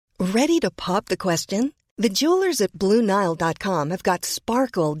Ready to pop the question? The jewelers at BlueNile.com have got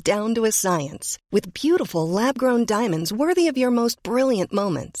sparkle down to a science with beautiful lab-grown diamonds worthy of your most brilliant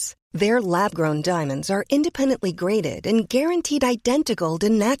moments. Their lab-grown diamonds are independently graded and guaranteed identical to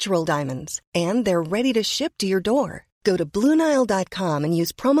natural diamonds, and they're ready to ship to your door. Go to BlueNile.com and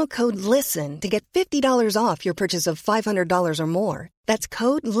use promo code LISTEN to get $50 off your purchase of $500 or more. That's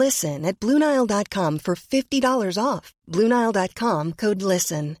code LISTEN at BlueNile.com for $50 off. BlueNile.com, code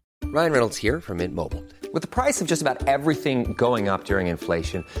LISTEN. Ryan Reynolds here from Mint Mobile. With the price of just about everything going up during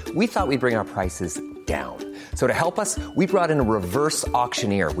inflation, we thought we'd bring our prices down. So to help us, we brought in a reverse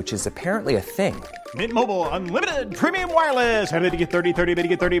auctioneer, which is apparently a thing. Mint Mobile Unlimited Premium Wireless. How to get 30, 30, how to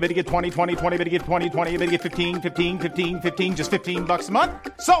get 30, how to get 20, 20, 20, how to get 20, 20, how to get 15, 15, 15, 15, just $15 a month?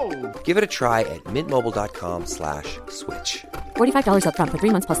 Sold! Give it a try at mintmobile.com/switch. $45 up front for 3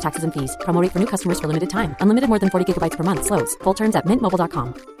 months plus taxes and fees. Promo rate for new customers for limited time. Unlimited more than 40 gigabytes per month. Slows full terms at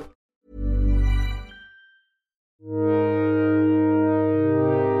mintmobile.com.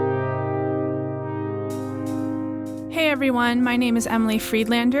 Hey everyone, my name is Emily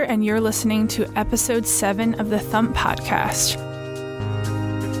Friedlander, and you're listening to episode 7 of the Thump Podcast.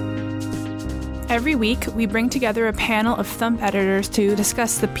 Every week, we bring together a panel of Thump editors to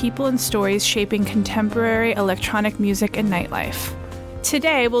discuss the people and stories shaping contemporary electronic music and nightlife.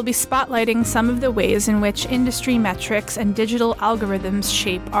 Today, we'll be spotlighting some of the ways in which industry metrics and digital algorithms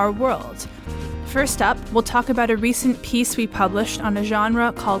shape our world. First up, we'll talk about a recent piece we published on a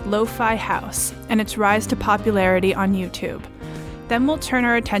genre called lo-fi house and its rise to popularity on YouTube. Then we'll turn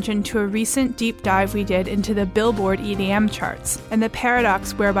our attention to a recent deep dive we did into the Billboard EDM charts and the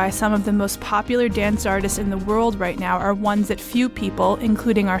paradox whereby some of the most popular dance artists in the world right now are ones that few people,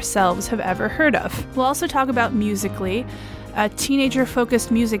 including ourselves, have ever heard of. We'll also talk about Musical.ly, a teenager-focused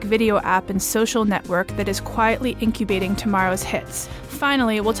music video app and social network that is quietly incubating tomorrow's hits.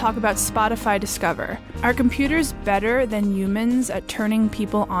 Finally, we'll talk about Spotify Discover. Are computers better than humans at turning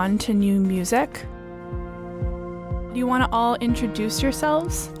people on to new music? Do you want to all introduce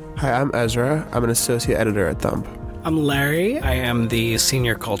yourselves? Hi, I'm Ezra. I'm an associate editor at Thump. I'm Larry. I am the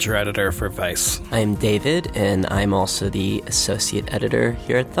senior culture editor for Vice. I'm David, and I'm also the associate editor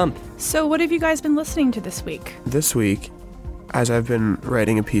here at Thump. So what have you guys been listening to this week? This week, as I've been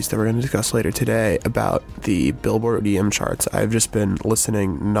writing a piece that we're going to discuss later today about the Billboard EDM charts, I've just been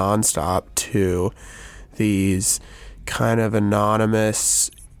listening nonstop to these kind of anonymous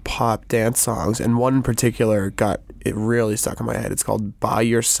pop dance songs, and one in particular it really stuck in my head. It's called By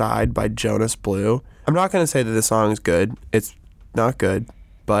Your Side by Jonas Blue. I'm not going to say that this song is good. It's not good,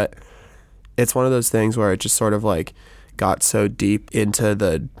 but it's one of those things where it just sort of like got so deep into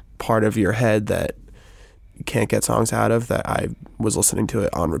the part of your head that you can't get songs out of, that I was listening to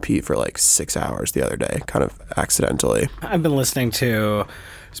it on repeat for like 6 hours the other day, kind of accidentally. I've been listening to,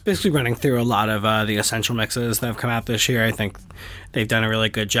 it's basically running through a lot of the essential mixes that have come out this year. I think they've done a really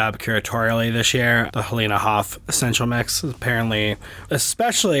good job curatorially this year. The Helena Hoff essential mix is apparently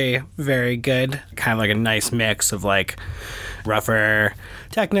especially very good. Kind of like a nice mix of like rougher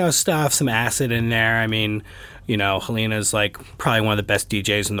techno stuff, some acid in there. I mean, you know, Helena's like probably one of the best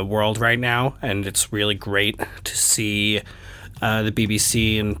DJs in the world right now, and it's really great to see the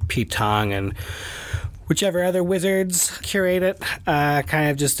BBC and Pete Tong and whichever other wizards curate it, kind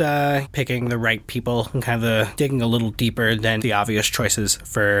of just picking the right people and kind of digging a little deeper than the obvious choices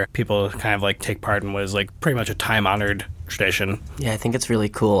for people to kind of like take part in what is like pretty much a time-honored tradition. Yeah, I think it's really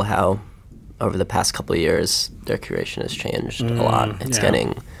cool how over the past couple of years their curation has changed a lot. It's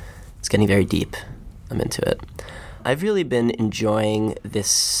getting very deep. I'm into it. I've really been enjoying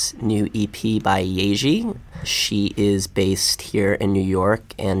this new EP by Yeji. She is based here in New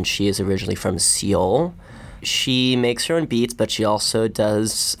York, and she is originally from Seoul. She makes her own beats, but she also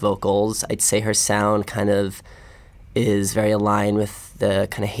does vocals. I'd say her sound kind of is very aligned with the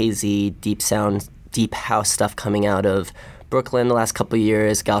kind of hazy, deep sound, deep house stuff coming out of Brooklyn the last couple of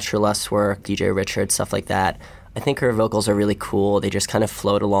years, Goucher Lust's work, DJ Richard, stuff like that. I think her vocals are really cool. They just kind of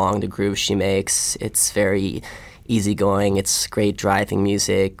float along the groove she makes. It's very easygoing. It's great driving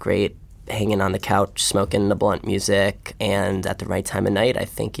music, great hanging on the couch, smoking the blunt music, and at the right time of night, I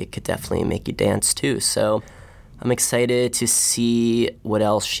think it could definitely make you dance too. So I'm excited to see what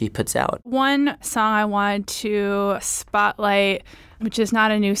else she puts out. One song I wanted to spotlight, which is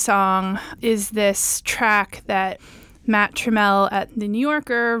not a new song, is this track that Matt Trammell at The New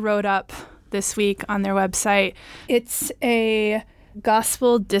Yorker wrote up this week on their website. It's a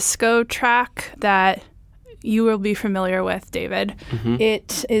gospel disco track that you will be familiar with, David. Mm-hmm.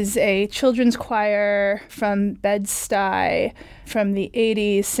 It is a children's choir from Bed-Stuy from the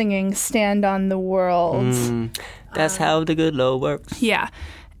 80s singing Stand on the World. That's how the good Lord works. Yeah.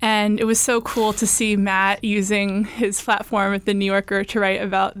 And it was so cool to see Matt using his platform at The New Yorker to write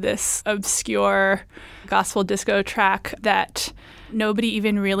about this obscure gospel disco track that nobody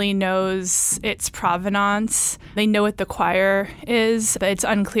even really knows its provenance. They know what the choir is, but it's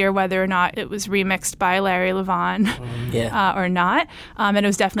unclear whether or not it was remixed by Larry Levan or not. And it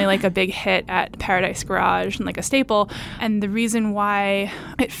was definitely like a big hit at Paradise Garage and like a staple. And the reason why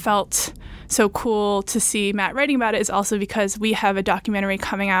it felt so cool to see Matt writing about it is also because we have a documentary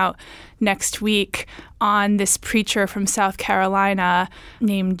coming out next week on this preacher from South Carolina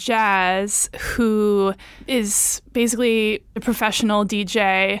named Jazz, who is basically a professional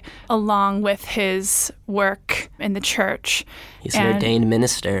DJ along with his work in the church. He's an ordained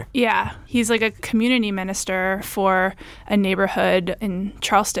minister. Yeah, he's like a community minister for a neighborhood in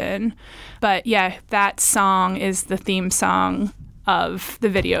Charleston. But yeah, that song is the theme song of the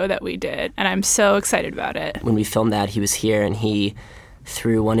video that we did, and I'm so excited about it. When we filmed that, he was here, and he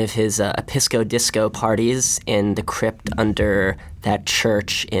threw one of his Episco disco parties in the crypt under that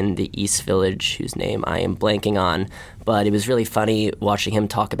church in the East Village, whose name I am blanking on. But it was really funny watching him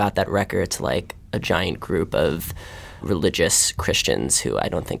talk about that record to like a giant group of religious Christians who I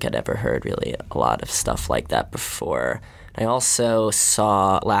don't think had ever heard really a lot of stuff like that before. I also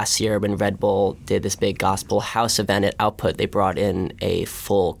saw last year when Red Bull did this big gospel house event at Output, they brought in a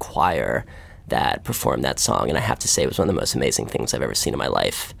full choir that performed that song, and I have to say it was one of the most amazing things I've ever seen in my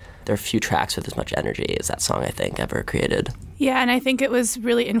life. There are few tracks with as much energy as that song, I think, ever created. Yeah, and I think it was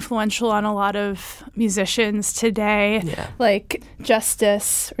really influential on a lot of musicians today. Yeah. Like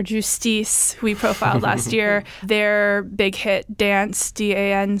Justice, who we profiled last year. Their big hit, Dance,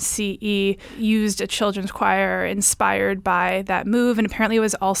 D-A-N-C-E, used a children's choir inspired by that move, and apparently it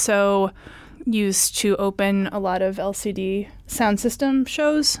was also used to open a lot of LCD sound system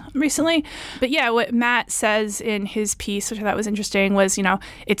shows recently. But yeah, what Matt says in his piece, which I thought was interesting, was, you know,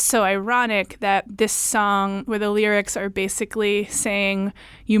 it's so ironic that this song, where the lyrics are basically saying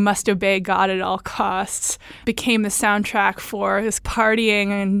you must obey God at all costs, became the soundtrack for this partying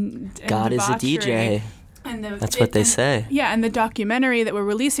and God debauchery. is a DJ. That's what they say. Yeah, and the documentary that we're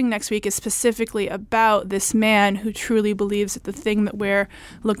releasing next week is specifically about this man who truly believes that the thing that we're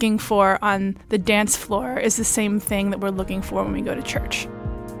looking for on the dance floor is the same thing that we're looking for when we go to church.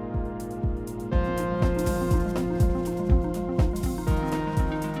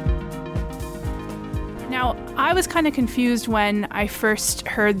 Now, I was kind of confused when I first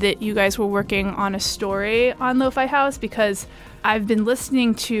heard that you guys were working on a story on Lo-Fi House, because I've been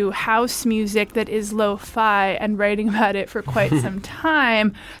listening to house music that is lo-fi and writing about it for quite some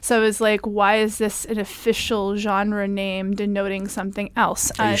time. So I was like, why is this an official genre name denoting something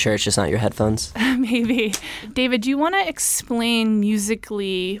else? Are you sure it's just not your headphones? Maybe. David, do you want to explain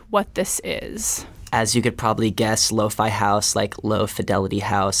musically what this is? As you could probably guess, lo-fi house, like low fidelity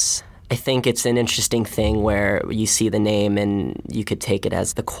house. I think it's an interesting thing where you see the name and you could take it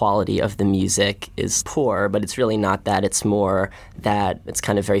as the quality of the music is poor, but it's really not that. It's more that it's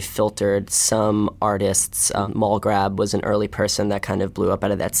kind of very filtered. Some artists, Mallgrab was an early person that kind of blew up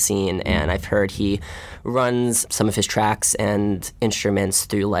out of that scene, and I've heard he runs some of his tracks and instruments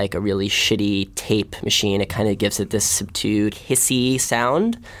through like a really shitty tape machine. It kind of gives it this subdued, hissy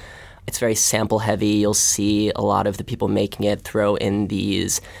sound. It's very sample heavy. You'll see a lot of the people making it throw in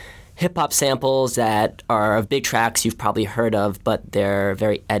these hip-hop samples that are of big tracks you've probably heard of, but they're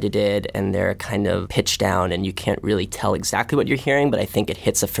very edited and they're kind of pitched down and you can't really tell exactly what you're hearing, but I think it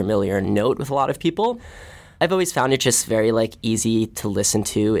hits a familiar note with a lot of people. I've always found it just very easy to listen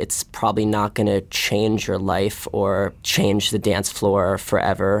to. It's probably not going to change your life or change the dance floor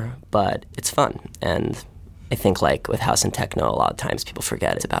forever, but it's fun. And I think with house and techno, a lot of times people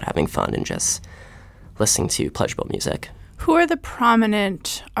forget it's about having fun and just listening to pleasurable music. Who are the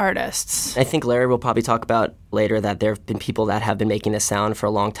prominent artists? I think Larry will probably talk about later that there have been people that have been making this sound for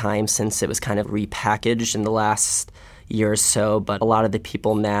a long time since it was kind of repackaged in the last year or so. But a lot of the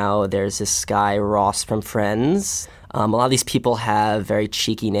people now, there's this guy, Ross from Friends. A lot of these people have very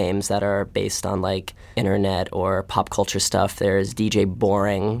cheeky names that are based on internet or pop culture stuff. There's DJ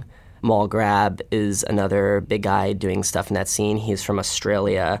Boring. Mallgrab is another big guy doing stuff in that scene. He's from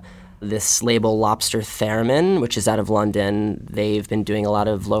Australia. This label, Lobster Theremin, which is out of London, they've been doing a lot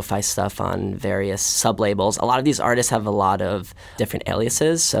of lo-fi stuff on various sub-labels. A lot of these artists have a lot of different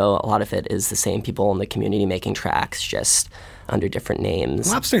aliases, so a lot of it is the same people in the community making tracks, just under different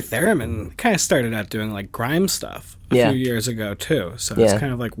names. Lobster Theremin kind of started out doing grime stuff a few years ago, too, so it's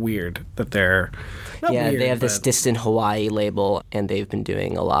kind of weird that they're... They have this Distant Hawaii label, and they've been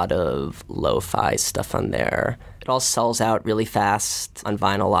doing a lot of lo-fi stuff on there. It all sells out really fast on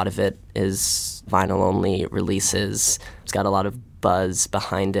vinyl. A lot of it is vinyl-only releases. It's got a lot of buzz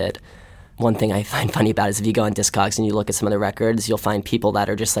behind it. One thing I find funny about it is if you go on Discogs and you look at some of the records, you'll find people that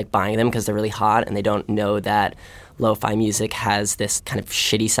are just like buying them because they're really hot and they don't know that lo-fi music has this kind of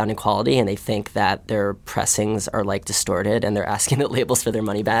shitty sounding quality, and they think that their pressings are like distorted and they're asking the labels for their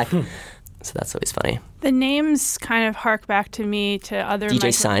money back. So that's always funny. The names kind of hark back to me to other... DJ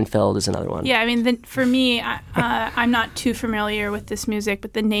Seinfeld is another one. Yeah, I mean, for me, I'm not too familiar with this music,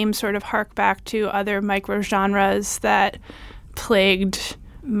 but the names sort of hark back to other micro-genres that plagued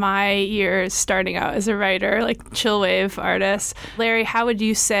my years starting out as a writer, like chillwave artists. Larry, how would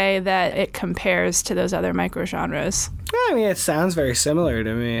you say that it compares to those other micro-genres? I mean, it sounds very similar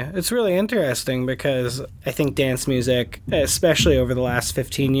to me. It's really interesting because I think dance music, especially over the last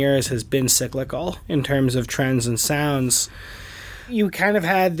 15 years, has been cyclical in terms of trends and sounds. You kind of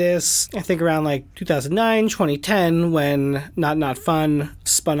had this, I think, around like 2009, 2010, when Not Fun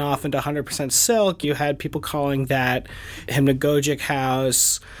spun off into 100% Silk. You had people calling that hypnagogic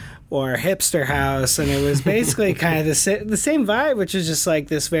house or hipster house, and it was basically kind of the same vibe, which is just like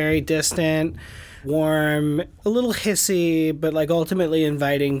this very distant, warm, a little hissy, but like ultimately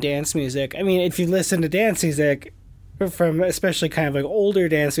inviting dance music. I mean, if you listen to dance music from especially kind of like older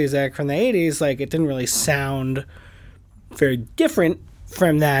dance music from the 80s, like it didn't really sound very different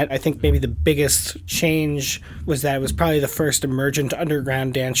from that. I think maybe the biggest change was that it was probably the first emergent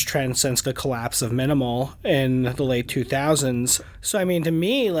underground dance trend since the collapse of minimal in the late 2000s. So, I mean, to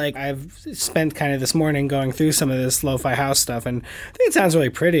me, like, I've spent kind of this morning going through some of this lo-fi house stuff, and I think it sounds really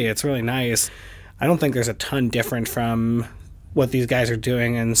pretty. It's really nice. I don't think there's a ton different from what these guys are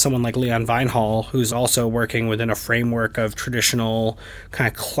doing, and someone like Leon Vinehall, who's also working within a framework of traditional kind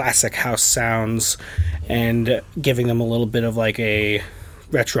of classic house sounds and giving them a little bit of like a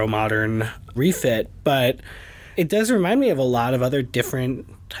retro modern refit. But it does remind me of a lot of other different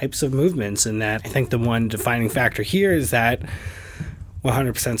types of movements, in that I think the one defining factor here is that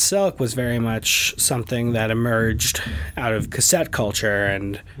 100% Silk was very much something that emerged out of cassette culture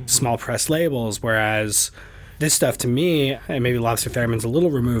and small press labels, whereas this stuff, to me, and maybe Lobster Theremin's a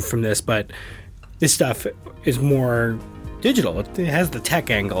little removed from this, but this stuff is more digital. It has the tech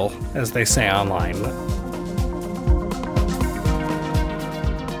angle, as they say online.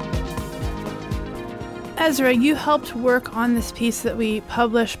 Ezra, you helped work on this piece that we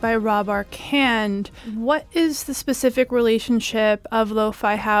published by Rob Arcand. What is the specific relationship of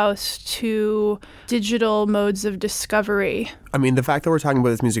lo-fi house to digital modes of discovery? I mean, the fact that we're talking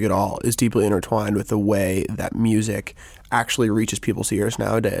about this music at all is deeply intertwined with the way that music actually reaches people's ears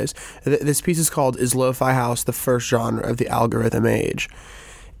nowadays. This piece is called "Is Lo-Fi House the First Genre of the Algorithm Age?"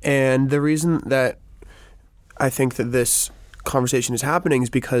 And the reason that I think that this conversation is happening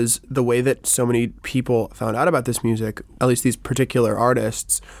is because the way that so many people found out about this music, at least these particular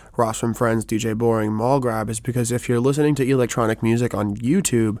artists, Ross from Friends, DJ Boring, Mallgrab, is because if you're listening to electronic music on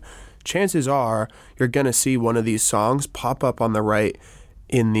YouTube, chances are you're going to see one of these songs pop up on the right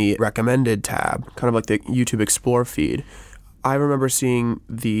in the recommended tab, kind of like the YouTube Explore feed. I remember seeing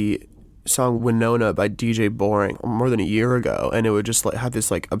the song Winona by DJ Boring more than a year ago, and it would just like have this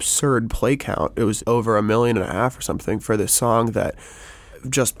like absurd play count. It was over 1.5 million or something for this song that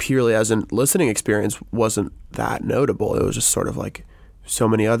just purely as a listening experience wasn't that notable. It was just sort of like so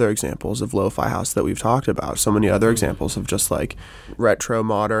many other examples of lo-fi house that we've talked about, so many other examples of just like retro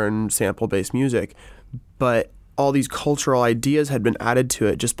modern sample-based music. But all these cultural ideas had been added to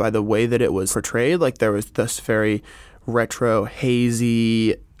it just by the way that it was portrayed. Like there was this very retro,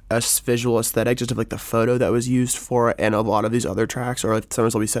 hazy visual aesthetic just of like the photo that was used for it, and a lot of these other tracks, or like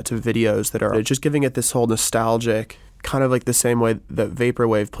sometimes they'll be set to videos that are just giving it this whole nostalgic, kind of like the same way that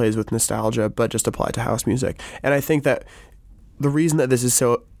Vaporwave plays with nostalgia, but just applied to house music. And I think that the reason that this is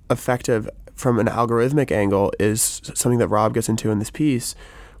so effective from an algorithmic angle is something that Rob gets into in this piece,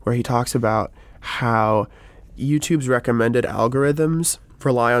 where he talks about how YouTube's recommended algorithms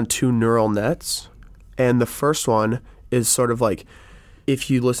rely on 2 neural nets. And the first one is sort of like,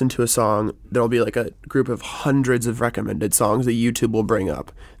 if you listen to a song, there'll be like a group of hundreds of recommended songs that YouTube will bring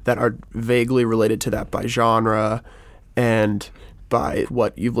up that are vaguely related to that by genre and by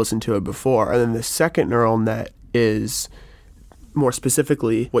what you've listened to it before. And then the second neural net is more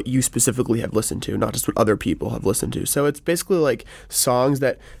specifically what you specifically have listened to, not just what other people have listened to. So it's basically like songs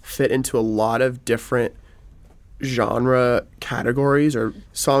that fit into a lot of different genre categories, or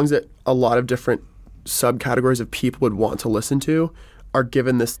songs that a lot of different subcategories of people would want to listen to, are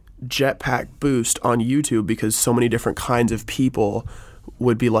given this jetpack boost on YouTube because so many different kinds of people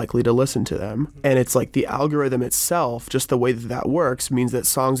would be likely to listen to them. And it's like the algorithm itself, just the way that that works, means that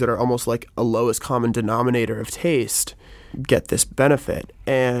songs that are almost like a lowest common denominator of taste get this benefit.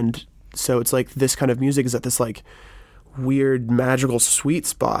 And so it's like this kind of music is at this like weird magical sweet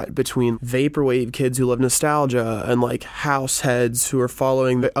spot between vaporwave kids who love nostalgia and like house heads who are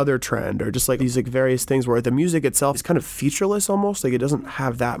following the other trend, or just like these like various things where the music itself is kind of featureless almost, like it doesn't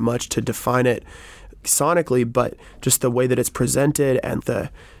have that much to define it sonically, but just the way that it's presented and the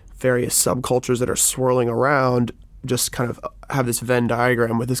various subcultures that are swirling around just kind of have this Venn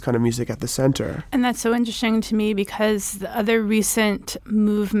diagram with this kind of music at the center. And that's so interesting to me because the other recent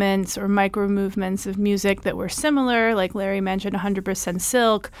movements or micro movements of music that were similar, like Larry mentioned 100%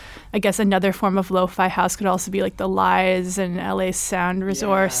 Silk, I guess another form of lo-fi house could also be like the Lies and LA Sound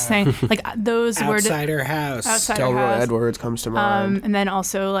Resource thing. Like those were... Outsider House. Delroy Edwards comes to mind. And then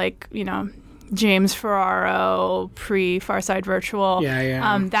also like, you know, James Ferraro, pre-Farside Virtual.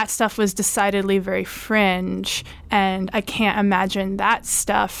 That stuff was decidedly very fringe, and I can't imagine that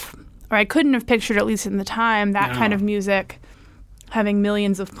stuff, or I couldn't have pictured, at least in the time, that kind of music having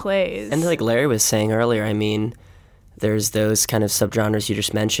millions of plays. And like Larry was saying earlier, I mean, there's those kind of subgenres you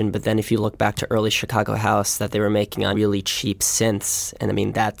just mentioned, but then if you look back to early Chicago house that they were making on really cheap synths, and I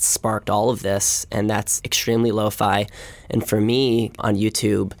mean, that sparked all of this, and that's extremely lo-fi. And for me, on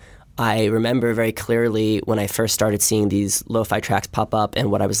YouTube, I remember very clearly when I first started seeing these lo-fi tracks pop up,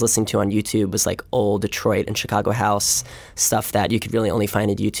 and what I was listening to on YouTube was like old Detroit and Chicago house stuff that you could really only find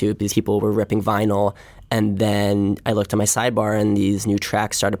at YouTube. These people were ripping vinyl, and then I looked at my sidebar and these new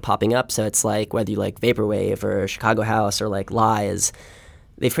tracks started popping up. So it's like whether you like Vaporwave or Chicago house or like Lies,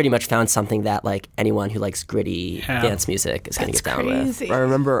 they've pretty much found something that like anyone who likes gritty dance music is going to get down with. I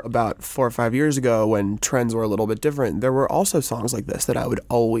remember about 4 or 5 years ago when trends were a little bit different, there were also songs like this that I would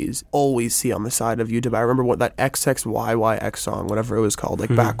always see on the side of YouTube. I remember what that XXYYX song, whatever it was called,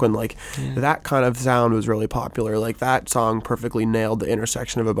 like back when like that kind of sound was really popular. Like that song perfectly nailed the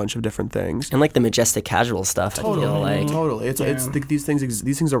intersection of a bunch of different things. And like the Majestic Casual stuff, Totally. I feel like. Totally. It's like these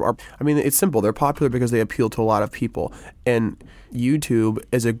things are, I mean, it's simple. They're popular because they appeal to a lot of people. And YouTube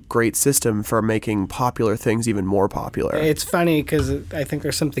is a great system for making popular things even more popular. It's funny because I think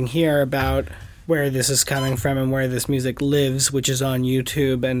there's something here about where this is coming from and where this music lives, which is on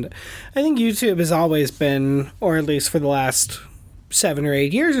YouTube. And I think YouTube has always been, or at least for the last 7 or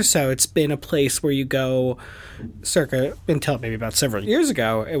 8 years or so, it's been a place where you go circa, until maybe about several years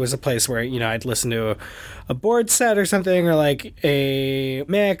ago, it was a place where, you know, I'd listen to a board set or something, or like a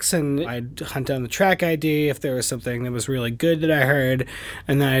mix, and I'd hunt down the track ID if there was something that was really good that I heard,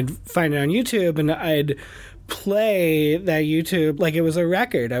 and then I'd find it on YouTube, and I'd play that YouTube like it was a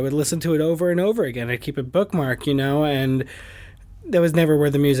record. I would listen to it over and over again. I'd keep a bookmark, you know, and that was never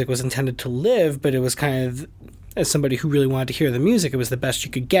where the music was intended to live, but it was kind of, as somebody who really wanted to hear the music, it was the best you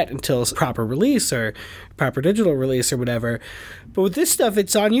could get until proper release or proper digital release or whatever. But with this stuff,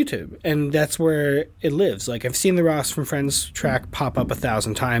 it's on YouTube, and that's where it lives. Like, I've seen the Ross from Friends track pop up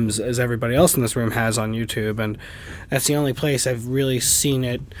 1,000 times, as everybody else in this room has on YouTube, and that's the only place I've really seen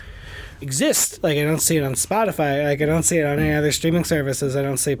it exist. Like, I don't see it on Spotify. Like, I don't see it on any other streaming services. I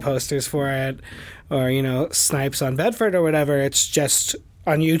don't see posters for it or, you know, Snipes on Bedford or whatever. It's just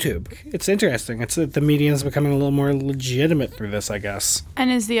on YouTube. It's interesting. It's the medium's becoming a little more legitimate through this, I guess.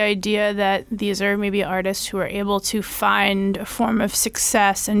 And is the idea that these are maybe artists who are able to find a form of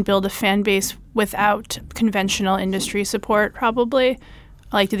success and build a fan base without conventional industry support, probably?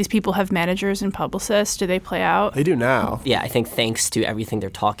 Like, do these people have managers and publicists? Do they play out? They do now. Yeah, I think thanks to everything they're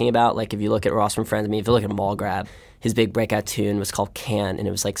talking about, like if you look at Ross from Friends, I mean, if you look at Mall Grab, his big breakout tune was called Can, and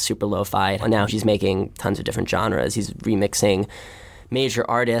it was like super lo-fi. And now he's making tons of different genres. He's remixing major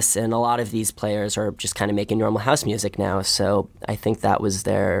artists, and a lot of these players are just kind of making normal house music now. So I think that was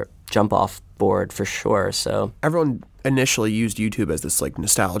their jump-off board for sure. So everyone initially used YouTube as this like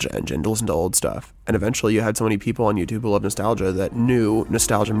nostalgia engine to listen to old stuff, and eventually you had so many people on YouTube who love nostalgia that new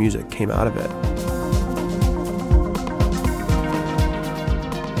nostalgia music came out of it.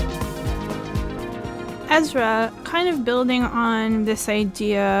 Ezra, kind of building on this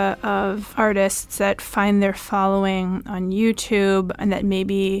idea of artists that find their following on YouTube and that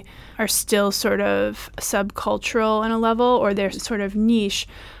maybe are still sort of subcultural on a level, or they're sort of niche,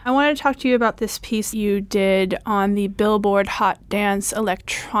 I wanted to talk to you about this piece you did on the Billboard Hot Dance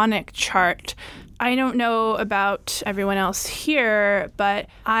Electronic Chart. I don't know about everyone else here, but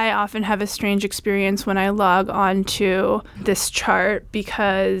I often have a strange experience when I log on to this chart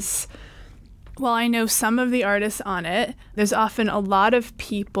because, well, I know some of the artists on it. There's often a lot of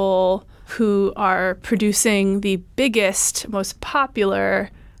people who are producing the biggest, most popular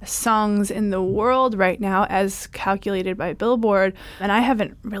songs in the world right now as calculated by Billboard, and I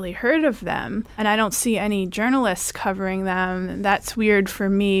haven't really heard of them, and I don't see any journalists covering them. And that's weird for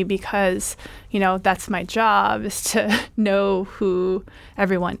me because, that's my job, is to know who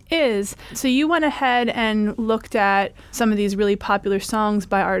everyone is. So you went ahead and looked at some of these really popular songs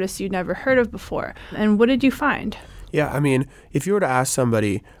by artists you'd never heard of before. And what did you find? Yeah, I mean, if you were to ask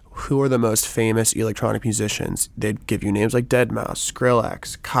somebody who are the most famous electronic musicians, they'd give you names like Deadmau5,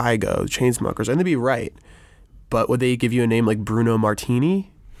 Skrillex, Kygo, Chainsmokers, and they'd be right. But would they give you a name like Bruno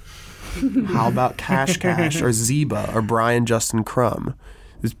Martini? How about Cash Cash or Zeba or Brian Justin Crumb?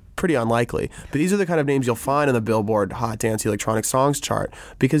 It's pretty unlikely. But these are the kind of names you'll find in the Billboard Hot Dance Electronic Songs chart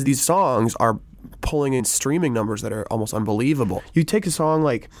because these songs are pulling in streaming numbers that are almost unbelievable. You take a song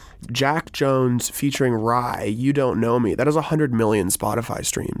like Jack Jones featuring Rye, You Don't Know Me, that has 100 million Spotify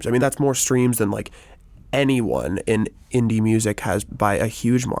streams. I mean, that's more streams than like anyone in indie music has by a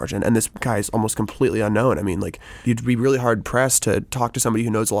huge margin. And this guy is almost completely unknown. I mean, like, you'd be really hard pressed to talk to somebody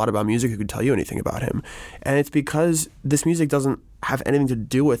who knows a lot about music who could tell you anything about him. And it's because this music doesn't have anything to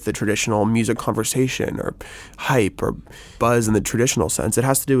do with the traditional music conversation or hype or buzz in the traditional sense. It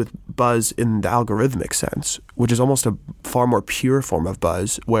has to do with buzz in the algorithmic sense, which is almost a far more pure form of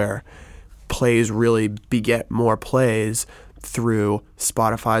buzz where plays really beget more plays through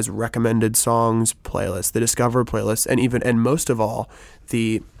Spotify's recommended songs playlist, the Discover playlist, and most of all,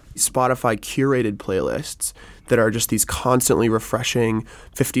 the Spotify curated playlists that are just these constantly refreshing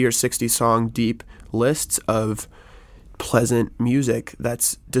 50 or 60 song deep lists of pleasant music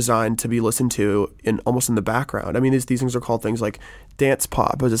that's designed to be listened to almost in the background. I mean, these things are called things like Dance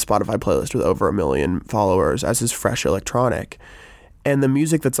Pop as a Spotify playlist with over 1 million followers, as is Fresh Electronic. And the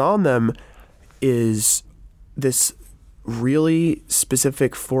music that's on them is this really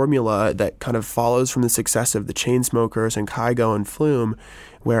specific formula that kind of follows from the success of the Chainsmokers and Kygo and Flume,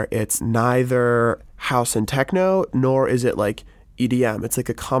 where it's neither house and techno, nor is it like EDM. It's like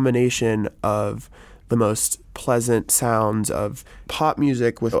a combination of the most pleasant sounds of pop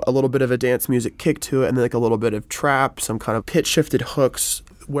music with a little bit of a dance music kick to it, and then like a little bit of trap, some kind of pitch shifted hooks.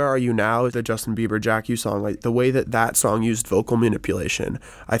 Where Are You Now is the Justin Bieber Jack U song. Like the way that song used vocal manipulation,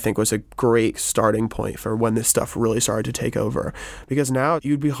 I think was a great starting point for when this stuff really started to take over. Because now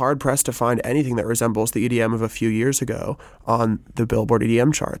you'd be hard pressed to find anything that resembles the EDM of a few years ago on the Billboard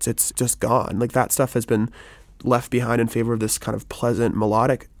EDM charts. It's just gone. Like that stuff has been left behind in favor of this kind of pleasant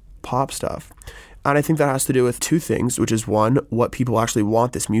melodic pop stuff. And I think that has to do with two things, which is one, what people actually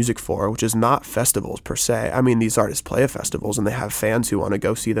want this music for, which is not festivals per se. I mean, these artists play at festivals and they have fans who want to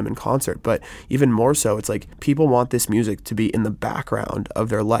go see them in concert. But even more so, it's like people want this music to be in the background of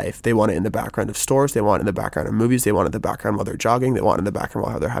their life. They want it in the background of stores. They want it in the background of movies. They want it in the background while they're jogging. They want it in the background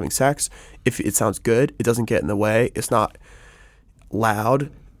while they're having sex. If it sounds good, it doesn't get in the way. It's not loud.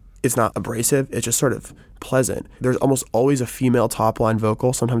 It's not abrasive. It's just sort of pleasant. There's almost always a female top-line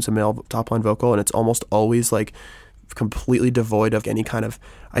vocal, sometimes a male top-line vocal, and it's almost always like completely devoid of any kind of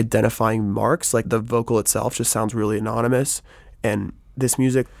identifying marks. Like the vocal itself just sounds really anonymous. And this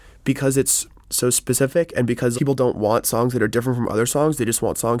music, because it's so specific and because people don't want songs that are different from other songs, they just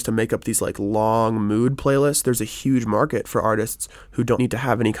want songs to make up these like long mood playlists. There's a huge market for artists who don't need to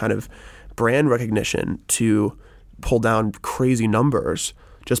have any kind of brand recognition to pull down crazy numbers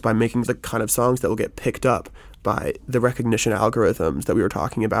just by making the kind of songs that will get picked up by the recognition algorithms that we were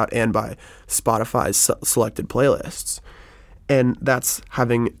talking about and by Spotify's selected playlists. And that's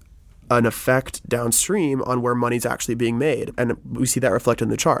having an effect downstream on where money's actually being made. And we see that reflected in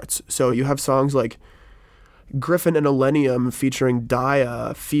the charts. So you have songs like Griffin and Illenium featuring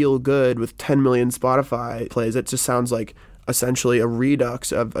Daya, Feel Good, with 10 million Spotify plays. It just sounds like essentially a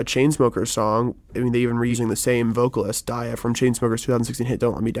redux of a Chainsmokers song. I mean, they even were using the same vocalist, Daya, from Chainsmokers' 2016 hit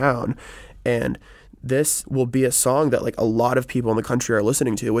Don't Let Me Down. And this will be a song that like a lot of people in the country are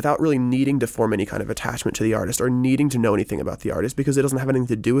listening to without really needing to form any kind of attachment to the artist or needing to know anything about the artist, because it doesn't have anything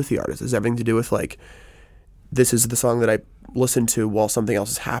to do with the artist. It's everything to do with like, this is the song that I listen to while something else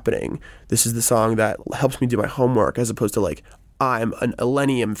is happening. This is the song that helps me do my homework, as opposed to like, I'm an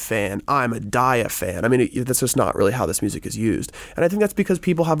Illenium fan, I'm a Daya fan. I mean, that's just not really how this music is used. And I think that's because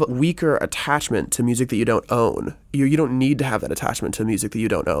people have a weaker attachment to music that you don't own. You don't need to have that attachment to music that you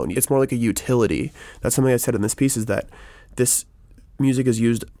don't own. It's more like a utility. That's something I said in this piece, is that this music is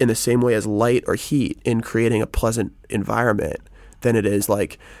used in the same way as light or heat in creating a pleasant environment than it is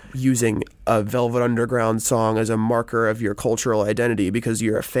like using a Velvet Underground song as a marker of your cultural identity because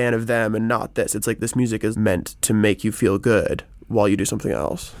you're a fan of them and not this. It's like this music is meant to make you feel good while you do something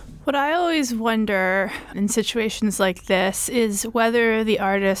else. What I always wonder in situations like this is whether the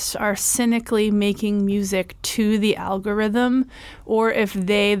artists are cynically making music to the algorithm or if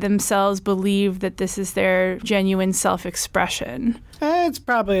they themselves believe that this is their genuine self-expression. It's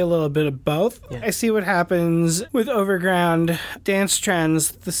probably a little bit of both. Yeah. I see what happens with overground dance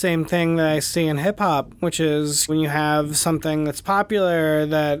trends, the same thing that I see in hip-hop, which is when you have something that's popular,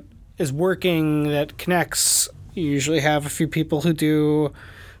 that is working, that connects, you usually have a few people who do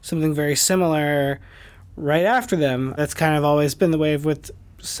something very similar right after them. That's kind of always been the wave with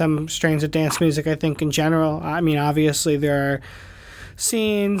some strains of dance music, I think, in general. I mean, obviously there are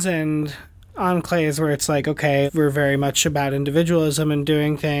scenes and enclaves where it's like, okay, we're very much about individualism and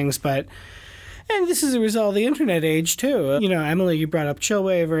doing things, and this is a result of the internet age, too. You know, Emily, you brought up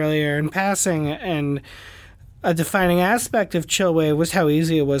chillwave earlier in passing, and a defining aspect of chillwave was how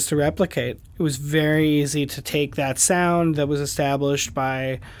easy it was to replicate. It was very easy to take that sound that was established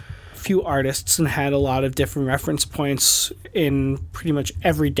by a few artists and had a lot of different reference points in pretty much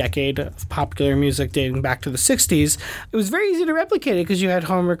every decade of popular music dating back to the 60s. It was very easy to replicate it because you had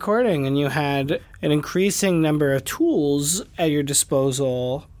home recording and you had an increasing number of tools at your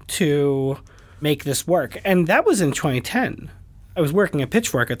disposal to make this work. And that was in 2010. I was working at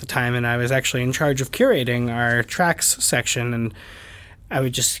Pitchfork at the time, and I was actually in charge of curating our tracks section, and I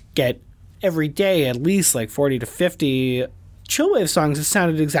would just get every day at least like 40 to 50 chillwave songs that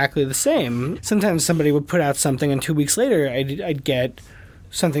sounded exactly the same. Sometimes somebody would put out something, and 2 weeks later I'd get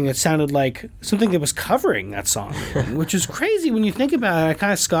something that sounded like something that was covering that song, which is crazy when you think about it. I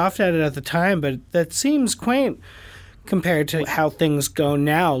kind of scoffed at it at the time, but that seems quaint compared to how things go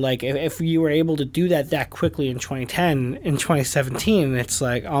now. Like, if you were able to do that quickly in 2010, in 2017, it's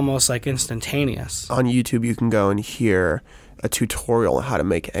like almost like instantaneous. On YouTube, you can go and hear a tutorial on how to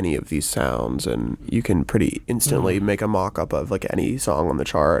make any of these sounds, and you can pretty instantly make a mock-up of like any song on the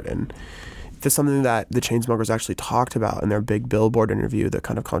chart. And that's something that the Chainsmokers actually talked about in their big Billboard interview, the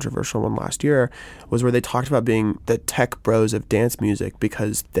kind of controversial one last year, was where they talked about being the tech bros of dance music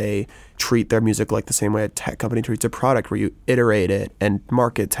because they treat their music like the same way a tech company treats a product, where you iterate it and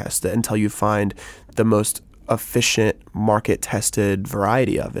market test it until you find the most efficient market-tested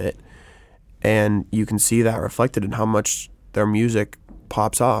variety of it. And you can see that reflected in how much their music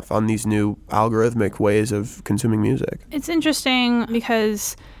pops off on these new algorithmic ways of consuming music. It's interesting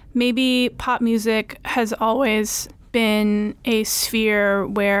because maybe pop music has always been a sphere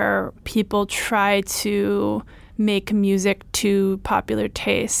where people try to make music to popular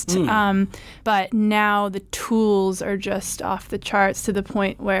taste. But now the tools are just off the charts to the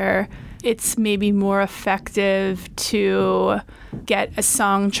point where it's maybe more effective to get a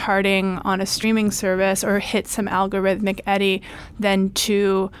song charting on a streaming service or hit some algorithmic eddy than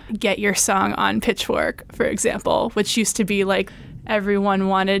to get your song on Pitchfork, for example, which used to be like everyone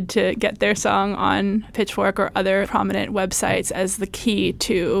wanted to get their song on Pitchfork or other prominent websites as the key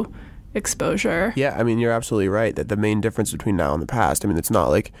to exposure. Yeah, I mean, you're absolutely right that the main difference between now and the past, I mean, it's not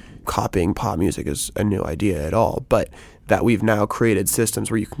like copying pop music is a new idea at all, but that we've now created systems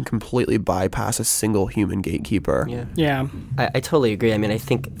where you can completely bypass a single human gatekeeper. Yeah. I totally agree. I mean, I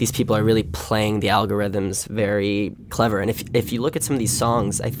think these people are really playing the algorithms very clever. And if you look at some of these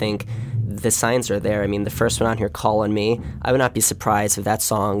songs, I think the signs are there. I mean, the first one on here, Call on Me, I would not be surprised if that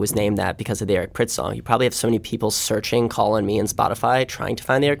song was named that because of the Eric Prydz song. You probably have so many people searching Call on Me in Spotify trying to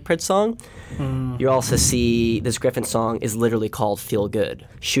find the Eric Prydz song. You also see this Griffin song is literally called Feel Good.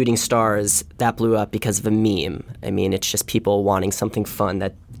 Shooting Stars, that blew up because of a meme. I mean, it's just people wanting something fun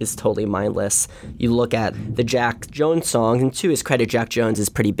that is totally mindless. You look at the Jack Jones song, and to his credit, Jack Jones is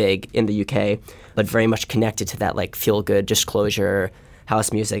pretty big in the UK, but very much connected to that like feel good, disclosure,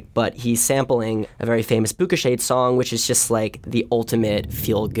 house music. But he's sampling a very famous Booka Shade song, which is just like the ultimate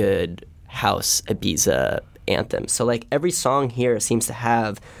feel good house Ibiza anthem. So like every song here seems to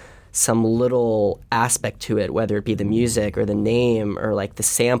have some little aspect to it, whether it be the music or the name or like the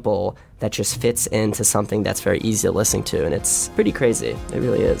sample that just fits into something that's very easy to listen to. And it's pretty crazy. It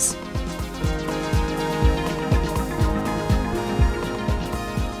really is.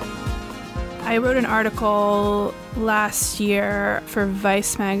 I wrote an article last year for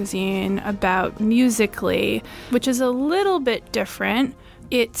Vice magazine about Musical.ly, which is a little bit different.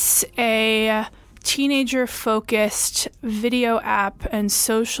 It's a teenager-focused video app and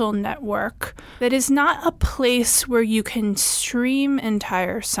social network that is not a place where you can stream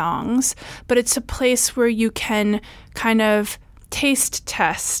entire songs, but it's a place where you can kind of taste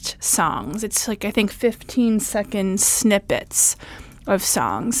test songs. It's like, I think, 15-second snippets of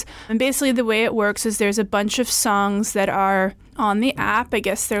songs. And basically the way it works is there's a bunch of songs that are on the app. I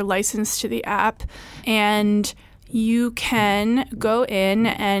guess they're licensed to the app. And you can go in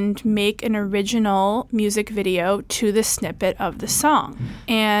and make an original music video to the snippet of the song.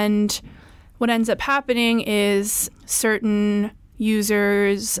 And what ends up happening is certain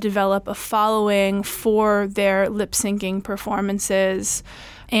users develop a following for their lip-syncing performances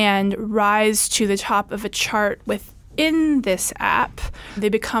and rise to the top of a chart within this app. They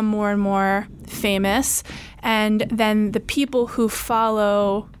become more and more famous, and then the people who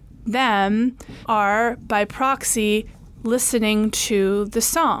follow them are, by proxy, listening to the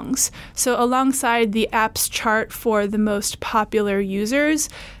songs. So alongside the app's chart for the most popular users,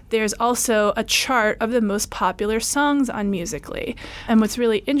 there's also a chart of the most popular songs on Musical.ly. And what's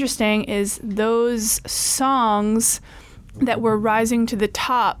really interesting is those songs that were rising to the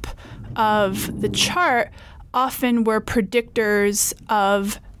top of the chart often were predictors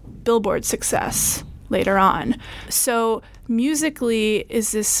of Billboard success later on. So Musical.ly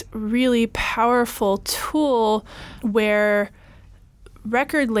is this really powerful tool where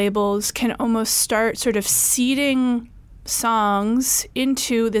record labels can almost start sort of seeding songs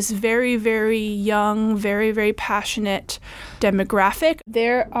into this very, very young, very, very passionate demographic.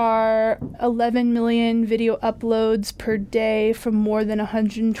 There are 11 million video uploads per day from more than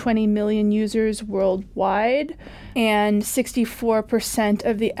 120 million users worldwide, and 64%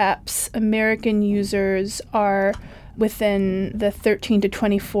 of the app's American users are within the 13 to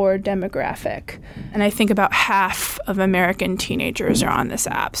 24 demographic. And I think about half of American teenagers are on this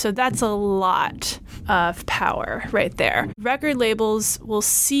app. So that's a lot of power right there. Record labels will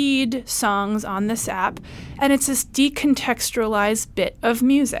seed songs on this app, and it's this decontextualized bit of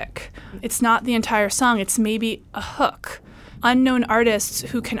music. It's not the entire song, it's maybe a hook. Unknown artists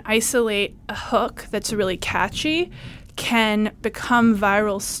who can isolate a hook that's really catchy can become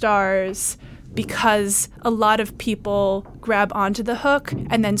viral stars because a lot of people grab onto the hook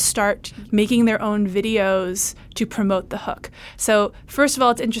and then start making their own videos to promote the hook. So first of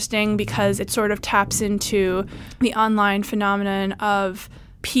all, it's interesting because it sort of taps into the online phenomenon of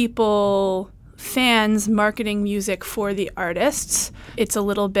fans marketing music for the artists. It's a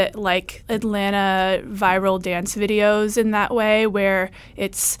little bit like Atlanta viral dance videos in that way, where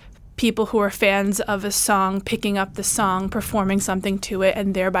it's people who are fans of a song picking up the song, performing something to it,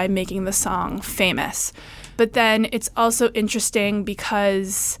 and thereby making the song famous. But then it's also interesting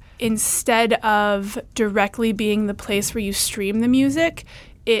because instead of directly being the place where you stream the music,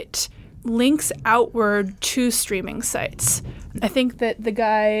 it links outward to streaming sites. I think that the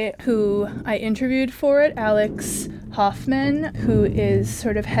guy who I interviewed for it, Alex Hoffman, who is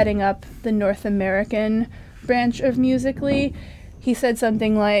sort of heading up the North American branch of Musical.ly, he said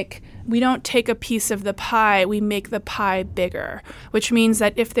something like, we don't take a piece of the pie, we make the pie bigger, which means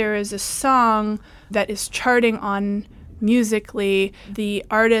that if there is a song that is charting on Musical.ly, the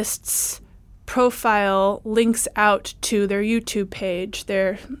artist's profile links out to their YouTube page,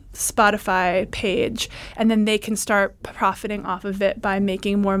 their Spotify page, and then they can start profiting off of it by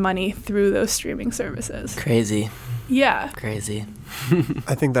making more money through those streaming services. Crazy. Yeah. Crazy.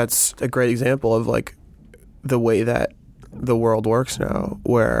 I think that's a great example of like the way that the world works now,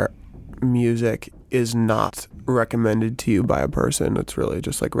 where music is not recommended to you by a person. It's really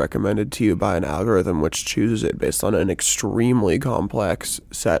just like recommended to you by an algorithm which chooses it based on an extremely complex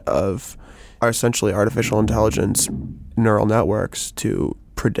set of essentially artificial intelligence neural networks to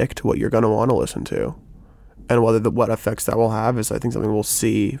predict what you're going to want to listen to. And what effects that will have is, I think, something we'll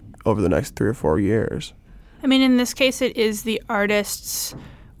see over the next 3 or 4 years. I mean, in this case, it is the artists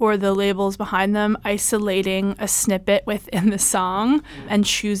or the labels behind them isolating a snippet within the song and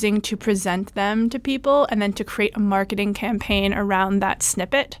choosing to present them to people and then to create a marketing campaign around that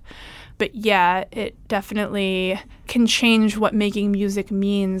snippet. But yeah, it definitely can change what making music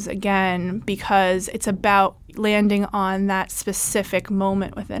means again, because it's about landing on that specific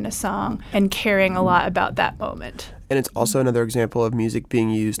moment within a song and caring a lot about that moment. And it's also another example of music being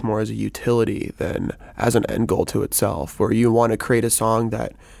used more as a utility than as an end goal to itself, where you want to create a song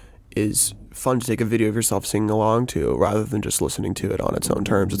that is fun to take a video of yourself singing along to rather than just listening to it on its own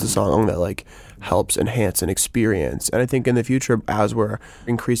terms. It's a song that like helps enhance an experience. And I think in the future, as we're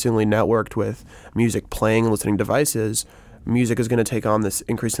increasingly networked with music playing and listening devices, music is going to take on this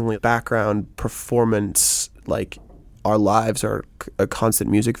increasingly background performance. Like, our lives are a constant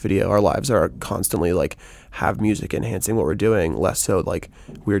music video. Our lives are constantly like have music enhancing what we're doing, less so like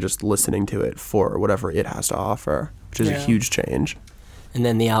we're just listening to it for whatever it has to offer, which is a huge change. And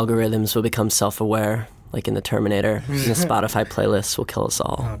then the algorithms will become self-aware, like in the Terminator. And the Spotify playlists will kill us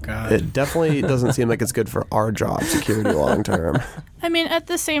all. Oh, God. It definitely doesn't seem like it's good for our job security long term. I mean, at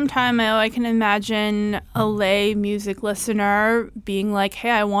the same time, I can imagine a lay music listener being like,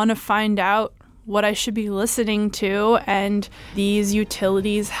 hey, I want to find out what I should be listening to, and these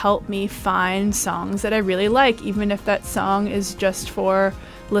utilities help me find songs that I really like, even if that song is just for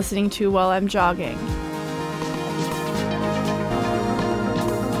listening to while I'm jogging.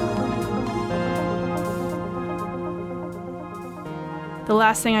 The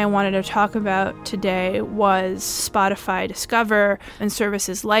last thing I wanted to talk about today was Spotify Discover and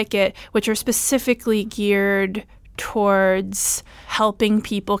services like it, which are specifically geared towards helping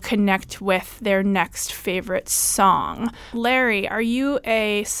people connect with their next favorite song. Larry, are you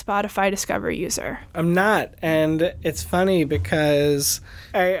a Spotify Discover user? I'm not, and it's funny because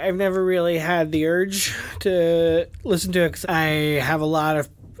I've never really had the urge to listen to it because I have a lot of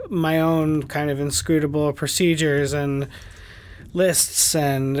my own kind of inscrutable procedures and lists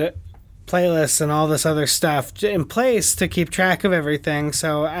and playlists and all this other stuff in place to keep track of everything.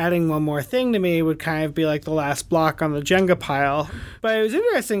 So adding one more thing to me would kind of be like the last block on the Jenga pile. But it was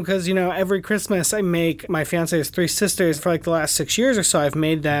interesting because, you know, every Christmas I make my fiance's 3 sisters for like the last 6 years or so. I've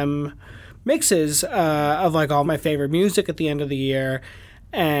made them mixes of like all my favorite music at the end of the year.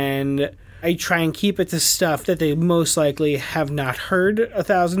 And I try and keep it to stuff that they most likely have not heard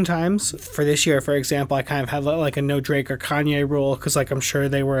 1,000 times. For this year, for example, I kind of had like a no Drake or Kanye rule because like I'm sure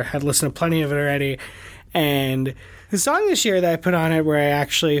they had listened to plenty of it already. And the song this year that I put on it, where I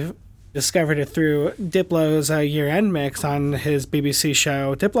actually discovered it through Diplo's year-end mix on his BBC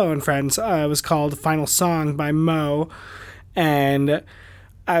show Diplo and Friends, was called Final Song by Mo. And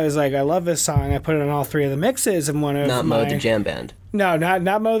I was like, I love this song. I put it on all 3 of the mixes, and one of Not Mo the Jam Band. No,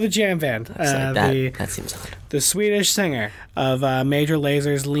 not Mo the Jam Band. That seems odd. The Swedish singer of Major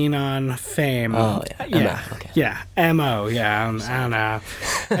Laser's Lean On fame. Oh, yeah. Yeah. Okay. Yeah. M.O. Yeah. I don't know.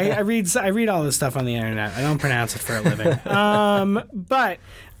 I read all this stuff on the internet. I don't pronounce it for a living. But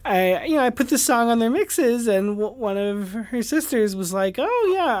I put this song on their mixes, and one of her sisters was like,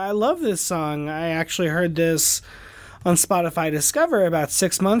 "Oh yeah, I love this song. I actually heard this on Spotify Discover about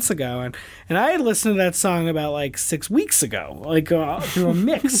 6 months ago, and I had listened to that song about like 6 weeks ago, like through a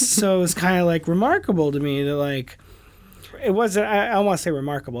mix." So it was kind of like remarkable to me that like it wasn't. I don't want to say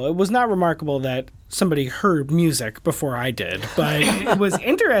remarkable. It was not remarkable that somebody heard music before I did, but it was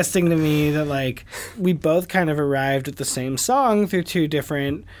interesting to me that like we both kind of arrived at the same song through 2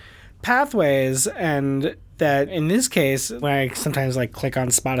 different pathways, and that in this case, when I sometimes like click on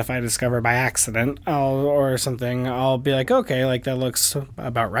Spotify Discover by accident or something, I'll be like, okay, like that looks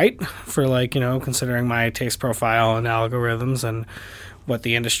about right for like, you know, considering my taste profile and algorithms and what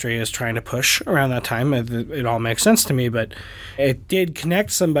the industry is trying to push around that time. It all makes sense to me, but it did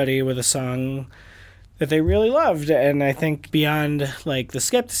connect somebody with a song that they really loved. And I think beyond like the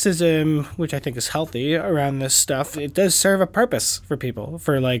skepticism, which I think is healthy around this stuff, it does serve a purpose for people,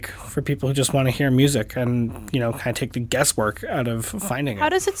 for people who just want to hear music and, you know, kind of take the guesswork out of finding it. How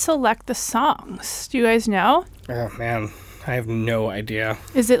does it select the songs? Do you guys know? Oh, man. I have no idea.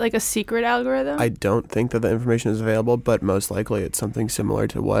 Is it like a secret algorithm? I don't think that the information is available, but most likely it's something similar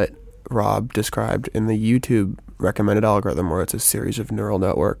to what Rob described in the YouTube recommended algorithm, where it's a series of neural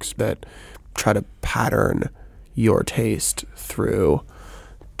networks that try to pattern your taste through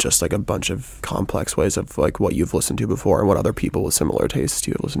just like a bunch of complex ways of like what you've listened to before and what other people with similar tastes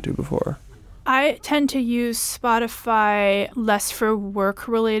to you have listened to before. I tend to use Spotify less for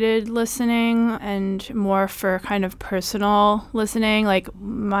work-related listening and more for kind of personal listening. Like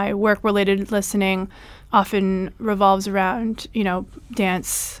my work-related listening often revolves around, you know,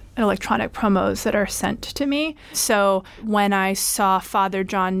 dance and electronic promos that are sent to me. So when I saw Father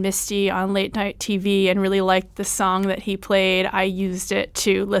John Misty on late night TV and really liked the song that he played, I used it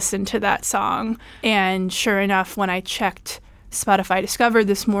to listen to that song. And sure enough, when I checked Spotify Discover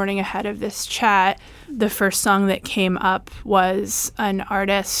this morning ahead of this chat, the first song that came up was an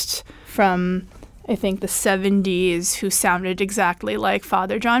artist from, I think, the 70s who sounded exactly like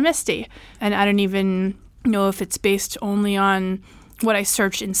Father John Misty. And I don't even know if it's based only on what I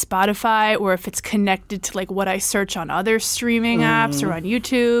searched in Spotify or if it's connected to like what I search on other streaming apps or on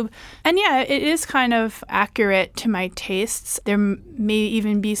YouTube. And yeah, it is kind of accurate to my tastes. There may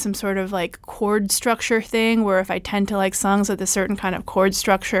even be some sort of like chord structure thing where if I tend to like songs with a certain kind of chord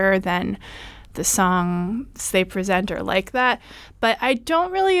structure, then the songs they present are like that. But I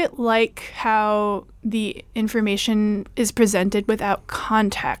don't really like how the information is presented without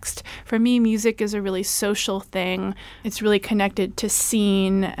context. For me, music is a really social thing. It's really connected to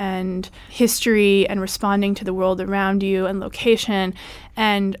scene and history and responding to the world around you and location.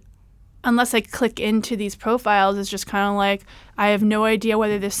 And unless I click into these profiles, it's just kind of like, I have no idea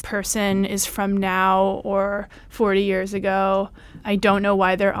whether this person is from now or 40 years ago. I don't know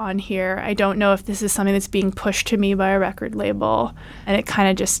why they're on here. I don't know if this is something that's being pushed to me by a record label. And it kind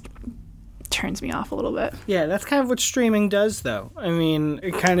of just turns me off a little bit. Yeah, that's kind of what streaming does, though. I mean,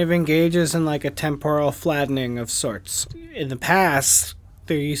 it kind of engages in like a temporal flattening of sorts. In the past,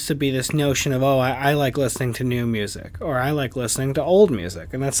 there used to be this notion of, I like listening to new music, or I like listening to old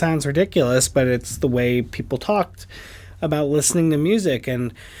music. And that sounds ridiculous, but it's the way people talked about listening to music.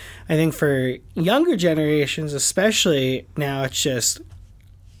 And I think for younger generations, especially now, it's just,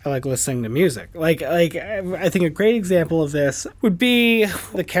 I like listening to music. Like I think a great example of this would be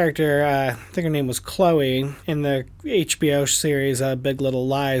the character, I think her name was Chloe, in the HBO series Big Little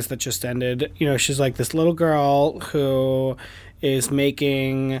Lies that just ended. You know, she's like this little girl who is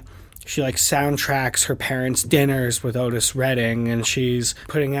making, she like soundtracks her parents' dinners with Otis Redding, and she's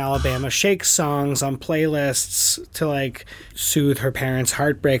putting Alabama Shake songs on playlists to like soothe her parents'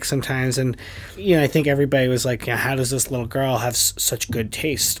 heartbreak sometimes. And, you know, I think everybody was like, yeah, how does this little girl have such good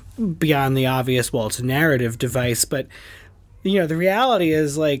taste beyond the obvious? Well, it's a narrative device, but you know, the reality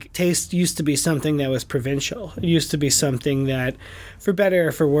is, like, taste used to be something that was provincial. It used to be something that, for better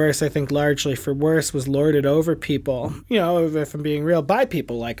or for worse, I think largely for worse, was lorded over people, you know, if I'm being real, by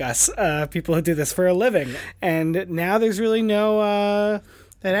people like us, people who do this for a living. And now there's really no,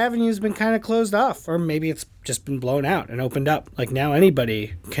 that avenue's been kind of closed off, or maybe it's just been blown out and opened up. Like, now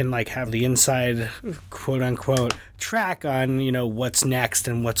anybody can, like, have the inside, quote-unquote, track on, you know, what's next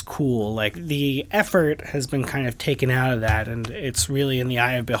and what's cool. Like, the effort has been kind of taken out of that, and it's really in the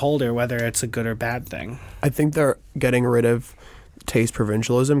eye of beholder whether it's a good or bad thing. I think they're getting rid of taste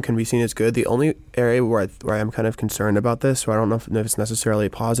provincialism can be seen as good. The only area where I'm kind of concerned about this, so I don't know if it's necessarily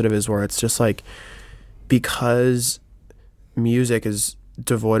positive, is where it's just like, because music is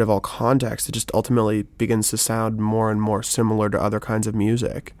devoid of all context, it just ultimately begins to sound more and more similar to other kinds of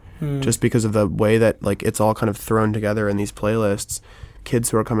music. Just because of the way that, like, it's all kind of thrown together in these playlists. Kids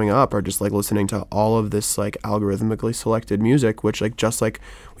who are coming up are just like listening to all of this like algorithmically selected music, which, like, just like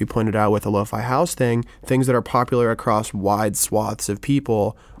we pointed out with the lo-fi house thing, things that are popular across wide swaths of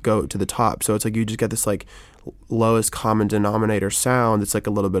people go to the top. So it's like you just get this like lowest common denominator sound. It's like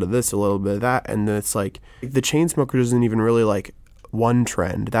a little bit of this, a little bit of that, and then it's like the Chainsmokers isn't even really like one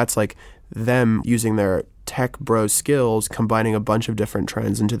trend. That's like them using their tech bro skills, combining a bunch of different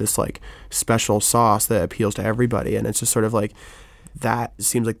trends into this like special sauce that appeals to everybody. And it's just sort of like, that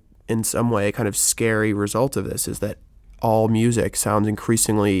seems like in some way a kind of scary result of this, is that all music sounds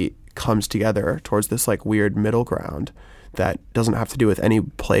increasingly comes together towards this like weird middle ground that doesn't have to do with any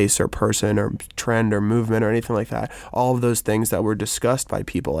place or person or trend or movement or anything like that. All of those things that were discussed by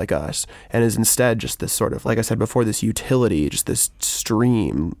people like us, and is instead just this sort of, like I said before, this utility, just this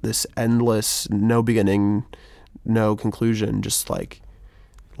stream, this endless, no beginning, no conclusion, just like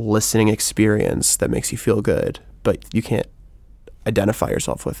listening experience that makes you feel good, but you can't identify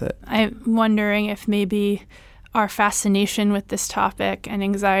yourself with it. I'm wondering if maybe our fascination with this topic and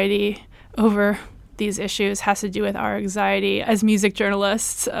anxiety over these issues has to do with our anxiety as music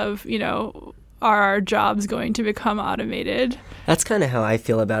journalists of, you know, are our jobs going to become automated? That's kind of how I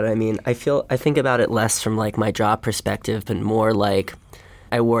feel about it. I mean, I think about it less from like my job perspective, but more like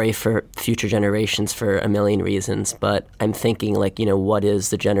I worry for future generations for a million reasons. But I'm thinking like, you know, what is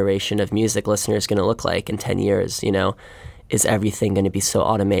the generation of music listeners going to look like in 10 years, you know? Is everything going to be so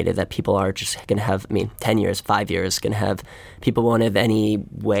automated that people are just going to have, 10 years, 5 years, going to have, people won't have any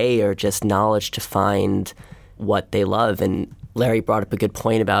way or just knowledge to find what they love. And Larry brought up a good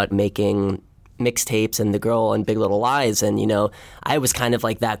point about making mixtapes and the girl in Big Little Lies. And, you know, I was kind of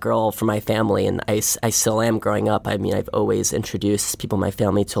like that girl for my family, and I still am growing up. I mean, I've always introduced people in my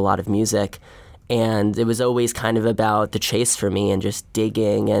family to a lot of music. And it was always kind of about the chase for me and just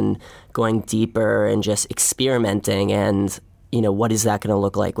digging and going deeper and just experimenting. And, you know, what is that going to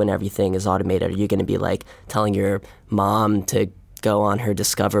look like when everything is automated? Are you going to be like telling your mom to go on her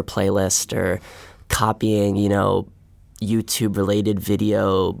Discover playlist or copying, you know, YouTube-related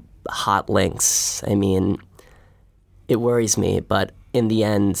video hot links? I mean, it worries me. But in the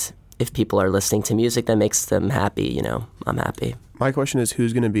end, if people are listening to music that makes them happy, you know, I'm happy. My question is,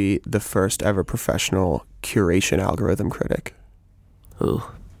 who's going to be the first ever professional curation algorithm critic? Ooh,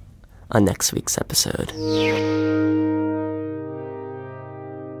 on next week's episode.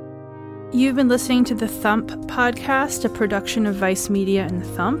 You've been listening to the Thump podcast, a production of Vice Media and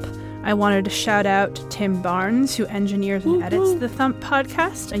Thump. I wanted to shout out Tim Barnes, who engineers and edits the Thump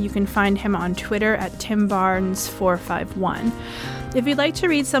podcast, and you can find him on Twitter at TimBarnes451. If you'd like to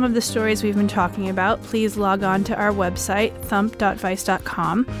read some of the stories we've been talking about, please log on to our website,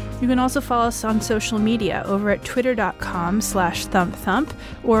 thump.vice.com. You can also follow us on social media over at twitter.com/thumpthump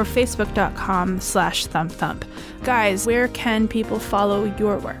or facebook.com/thumpthump. Guys, where can people follow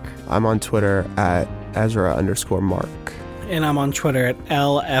your work? I'm on Twitter at Ezra_Mark. And I'm on Twitter at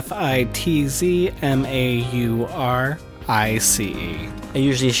LFITZMAURICE. I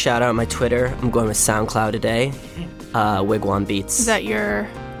usually shout out my Twitter. I'm going with SoundCloud today. Wigwam Beats. Is that your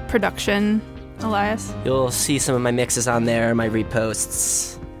production, Elias? You'll see some of my mixes on there, my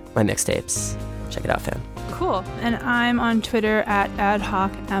reposts, my mixtapes. Check it out, fam. Cool. And I'm on Twitter at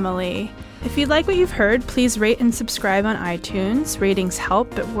AdHocEmily. If you like what you've heard, please rate and subscribe on iTunes. Ratings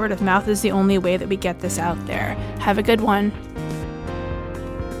help, but word of mouth is the only way that we get this out there. Have a good one.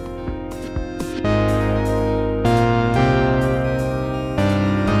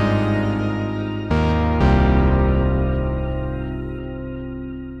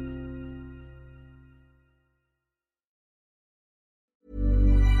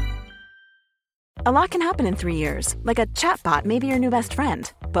 A lot can happen in 3 years, like a chatbot may be your new best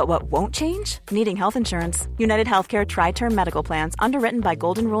friend. But what won't change? Needing health insurance. United Healthcare Tri-Term Medical Plans, underwritten by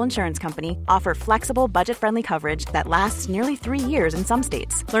Golden Rule Insurance Company, offer flexible, budget-friendly coverage that lasts nearly 3 years in some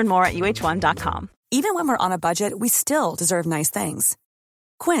states. Learn more at uh1.com. Even when we're on a budget, we still deserve nice things.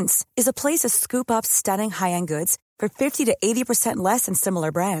 Quince is a place to scoop up stunning high-end goods for 50 to 80% less than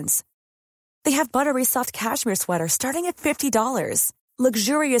similar brands. They have buttery soft cashmere sweaters starting at $50,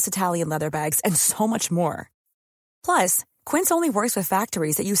 luxurious Italian leather bags, and so much more. Plus, Quince only works with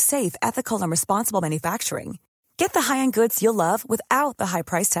factories that use safe, ethical, and responsible manufacturing. Get the high-end goods you'll love without the high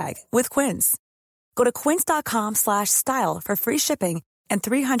price tag with Quince. Go to quince.com/style for free shipping and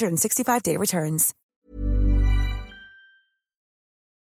 365-day returns.